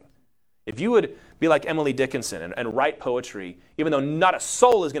listening. If you would be like Emily Dickinson and write poetry, even though not a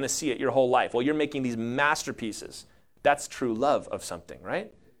soul is going to see it your whole life, while you're making these masterpieces, that's true love of something,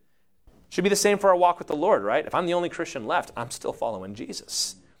 right? Should be the same for our walk with the Lord, right? If I'm the only Christian left, I'm still following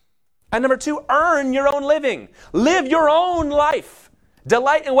Jesus. And number 2, earn your own living. Live your own life.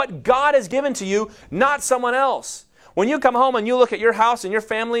 Delight in what God has given to you, not someone else. When you come home and you look at your house and your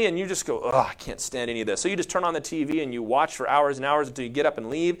family and you just go, oh, I can't stand any of this. So you just turn on the TV and you watch for hours and hours until you get up and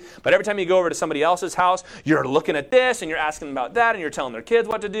leave. But every time you go over to somebody else's house, you're looking at this and you're asking them about that and you're telling their kids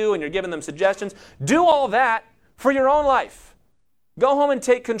what to do and you're giving them suggestions. Do all that for your own life. Go home and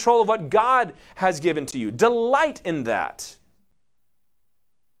take control of what God has given to you. Delight in that.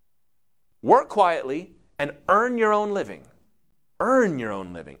 Work quietly and earn your own living. Earn your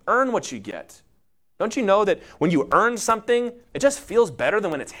own living. Earn what you get. Don't you know that when you earn something, it just feels better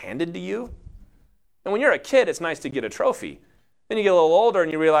than when it's handed to you? And when you're a kid, it's nice to get a trophy. Then you get a little older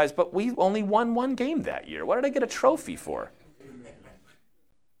and you realize, but we only won one game that year. What did I get a trophy for?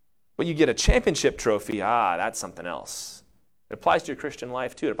 But you get a championship trophy, that's something else. It applies to your Christian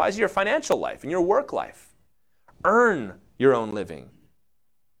life too. It applies to your financial life and your work life. Earn your own living.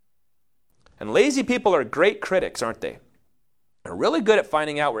 And lazy people are great critics, aren't they? They're really good at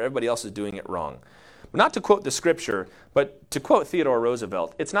finding out where everybody else is doing it wrong. Not to quote the scripture, but to quote Theodore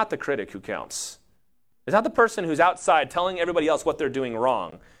Roosevelt, it's not the critic who counts. It's not the person who's outside telling everybody else what they're doing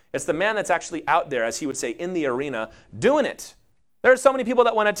wrong. It's the man that's actually out there, as he would say, in the arena, doing it. There are so many people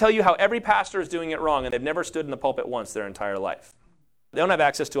that want to tell you how every pastor is doing it wrong, and they've never stood in the pulpit once their entire life. They don't have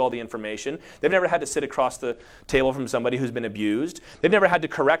access to all the information. They've never had to sit across the table from somebody who's been abused. They've never had to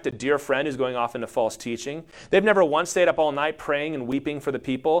correct a dear friend who's going off into false teaching. They've never once stayed up all night praying and weeping for the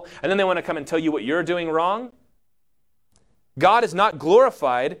people, and then they want to come and tell you what you're doing wrong. God is not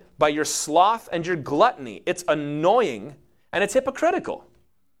glorified by your sloth and your gluttony. It's annoying and it's hypocritical.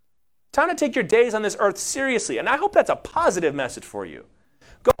 Time to take your days on this earth seriously, and I hope that's a positive message for you.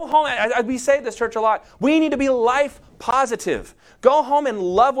 Go home, we say at this church a lot, we need to be life positive. Go home and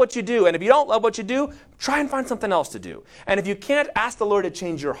love what you do. And if you don't love what you do, try and find something else to do. And if you can't, ask the Lord to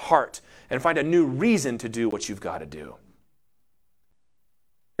change your heart and find a new reason to do what you've got to do.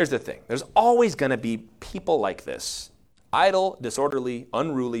 Here's the thing. There's always going to be people like this. Idle, disorderly,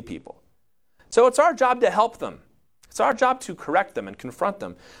 unruly people. So it's our job to help them. It's our job to correct them and confront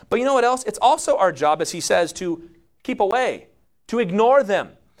them. But you know what else? It's also our job, as he says, to keep away, to ignore them,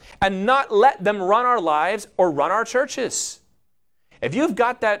 and not let them run our lives or run our churches. If you've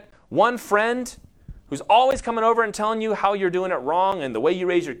got that one friend who's always coming over and telling you how you're doing it wrong, and the way you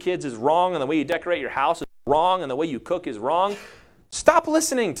raise your kids is wrong, and the way you decorate your house is wrong, and the way you cook is wrong, stop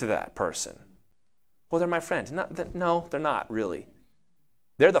listening to that person. Well, they're my friend. No, they're not really.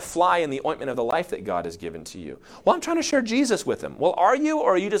 They're the fly in the ointment of the life that God has given to you. Well, I'm trying to share Jesus with them. Well, are you,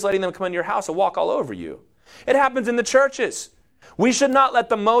 or are you just letting them come into your house and walk all over you? It happens in the churches. We should not let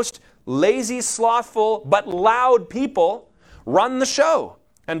the most lazy, slothful, but loud people run the show.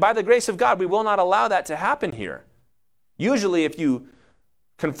 And by the grace of God, we will not allow that to happen here. Usually, if you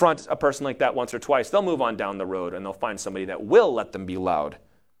confront a person like that once or twice, they'll move on down the road and they'll find somebody that will let them be loud.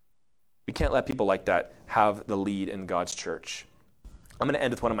 We can't let people like that have the lead in God's church. I'm going to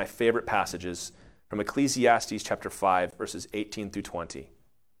end with one of my favorite passages from Ecclesiastes chapter 5, verses 18 through 20.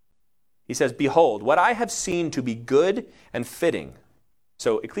 He says, "Behold, what I have seen to be good and fitting."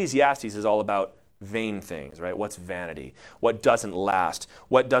 So Ecclesiastes is all about vain things, right? What's vanity? What doesn't last?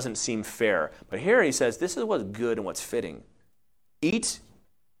 What doesn't seem fair? But here he says, this is what's good and what's fitting. Eat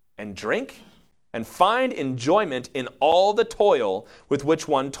and drink and find enjoyment in all the toil with which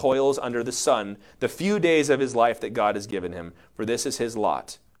one toils under the sun, the few days of his life that God has given him, for this is his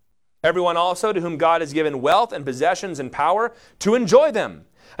lot. Everyone also to whom God has given wealth and possessions and power, to enjoy them,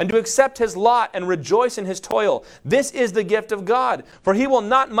 and to accept his lot and rejoice in his toil. This is the gift of God, for he will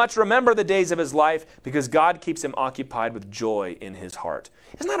not much remember the days of his life, because God keeps him occupied with joy in his heart.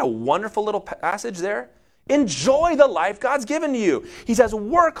 Isn't that a wonderful little passage there? Enjoy the life God's given to you. He says,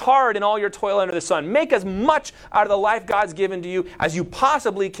 work hard in all your toil under the sun. Make as much out of the life God's given to you as you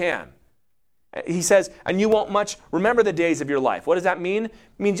possibly can. He says, and you won't much remember the days of your life. What does that mean? It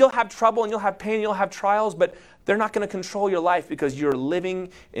means you'll have trouble and you'll have pain and you'll have trials, but they're not going to control your life because you're living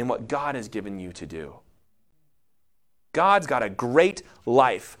in what God has given you to do. God's got a great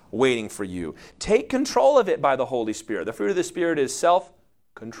life waiting for you. Take control of it by the Holy Spirit. The fruit of the Spirit is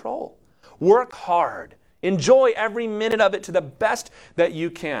self-control. Work hard. Enjoy every minute of it to the best that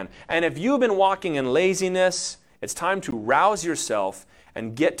you can. And if you've been walking in laziness, it's time to rouse yourself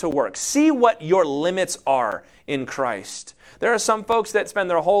and get to work. See what your limits are in Christ. There are some folks that spend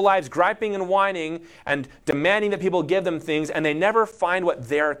their whole lives griping and whining and demanding that people give them things, and they never find what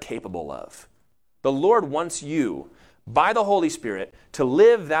they're capable of. The Lord wants you, by the Holy Spirit, to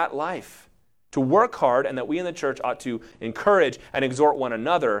live that life, to work hard, and that we in the church ought to encourage and exhort one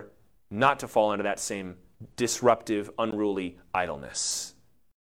another not to fall into that same disruptive, unruly idleness.